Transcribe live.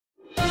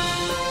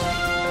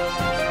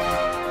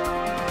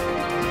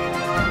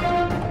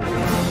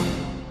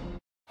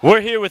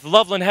We're here with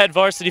Loveland head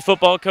varsity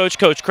football coach,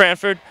 Coach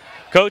Cranford.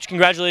 Coach,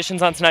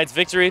 congratulations on tonight's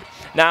victory.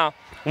 Now,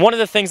 one of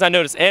the things I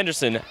noticed,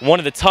 Anderson, one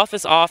of the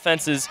toughest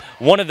offenses,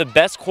 one of the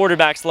best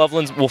quarterbacks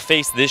Loveland will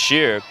face this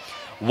year.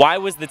 Why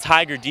was the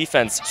Tiger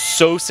defense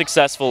so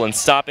successful in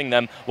stopping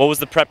them? What was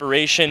the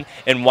preparation,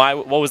 and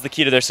what was the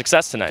key to their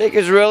success tonight? I think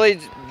it's really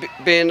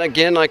being,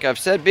 again, like I've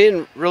said,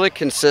 being really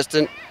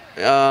consistent,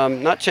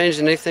 not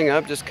changing anything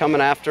up, just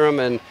coming after them.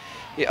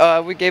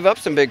 And we gave up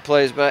some big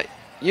plays, but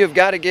you've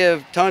got to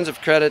give tons of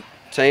credit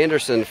to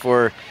Anderson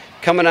for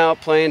coming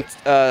out, playing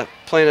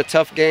a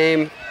tough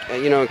game.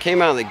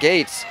 Came out of the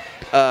gates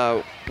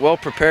well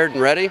prepared and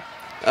ready.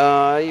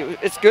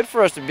 It's good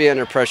for us to be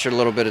under pressure a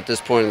little bit at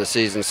this point in the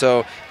season.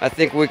 So I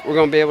think we're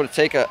going to be able to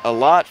take a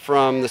lot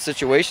from the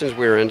situations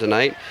we were in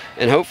tonight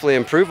and hopefully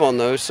improve on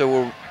those so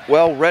we're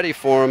well ready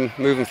for them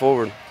moving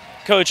forward.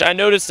 Coach, I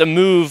noticed a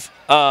move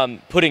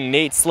putting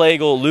Nate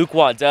Slagle, Luke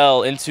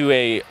Waddell into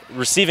a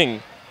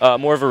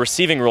more of a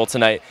receiving role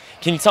tonight.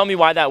 Can you tell me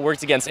why that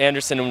worked against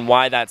Anderson and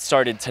why that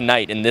started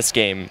tonight in this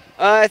game?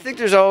 I think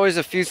there's always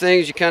a few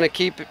things you kind of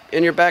keep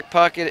in your back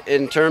pocket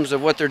in terms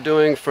of what they're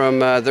doing from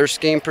their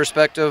scheme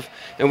perspective,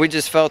 and we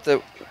just felt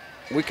that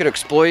we could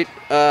exploit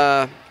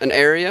an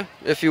area,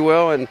 if you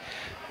will, and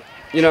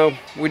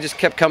we just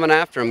kept coming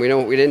after them.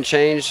 We didn't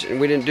change and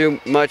we didn't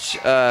do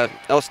much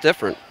else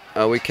different.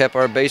 We kept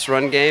our base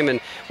run game,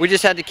 and we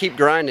just had to keep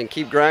grinding.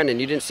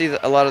 You didn't see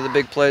a lot of the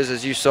big plays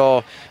as you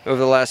saw over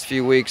the last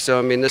few weeks. So,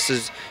 I mean, this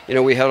is,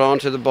 we held on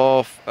to the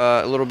ball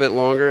a little bit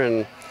longer,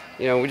 and,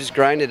 we just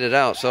grinded it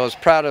out. So I was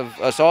proud of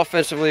us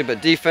offensively,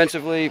 but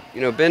defensively,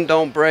 bend,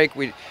 don't break.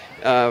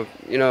 I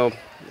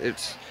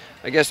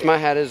guess my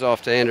hat is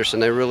off to Anderson.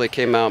 They really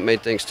came out and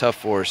made things tough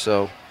for us,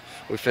 so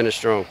we finished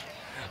strong.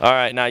 All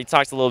right, now you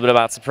talked a little bit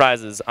about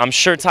surprises. I'm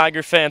sure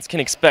Tiger fans can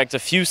expect a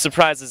few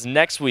surprises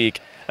next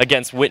week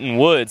against Winton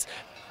Woods,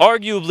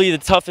 arguably the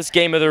toughest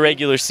game of the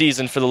regular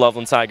season for the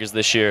Loveland Tigers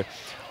this year.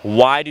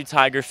 Why do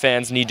Tiger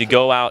fans need to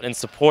go out and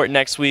support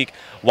next week?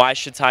 Why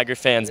should Tiger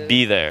fans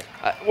be there?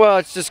 Well,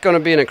 it's just going to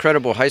be an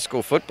incredible high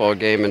school football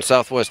game in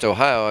Southwest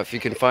Ohio. If you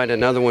can find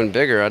another one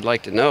bigger, I'd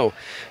like to know.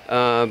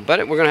 But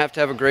we're going to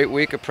have a great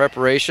week of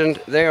preparation.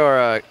 They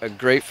are a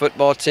great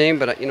football team,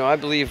 but I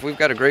believe we've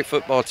got a great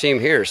football team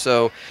here.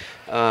 So,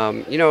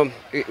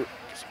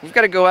 we've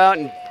got to go out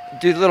and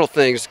do little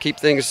things, keep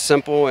things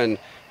simple and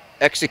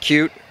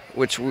execute,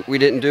 which we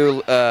didn't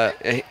do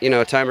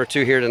a time or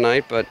two here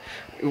tonight, but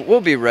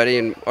we'll be ready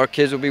and our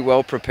kids will be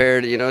well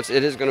prepared. It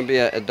is going to be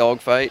a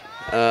dogfight,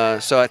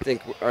 so I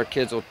think our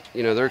kids will,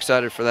 they're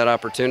excited for that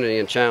opportunity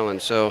and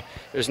challenge. So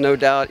there's no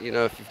doubt,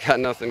 if you've got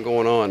nothing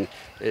going on,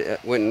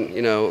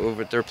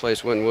 over at their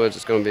place, Winton Woods,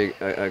 it's going to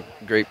be a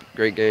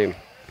great game.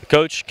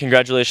 Coach,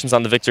 congratulations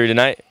on the victory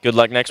tonight. Good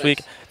luck next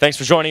week. Thanks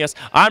for joining us.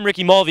 I'm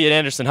Ricky Mulvey at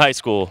Anderson High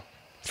School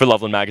for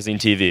Loveland Magazine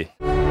TV.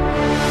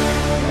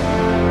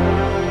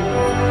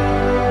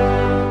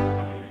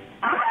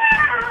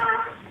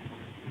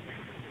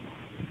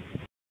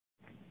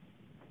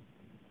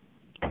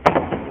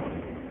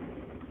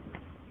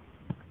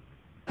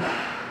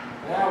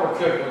 Now we're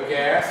cooking with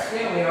gas.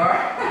 Yeah, we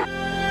are.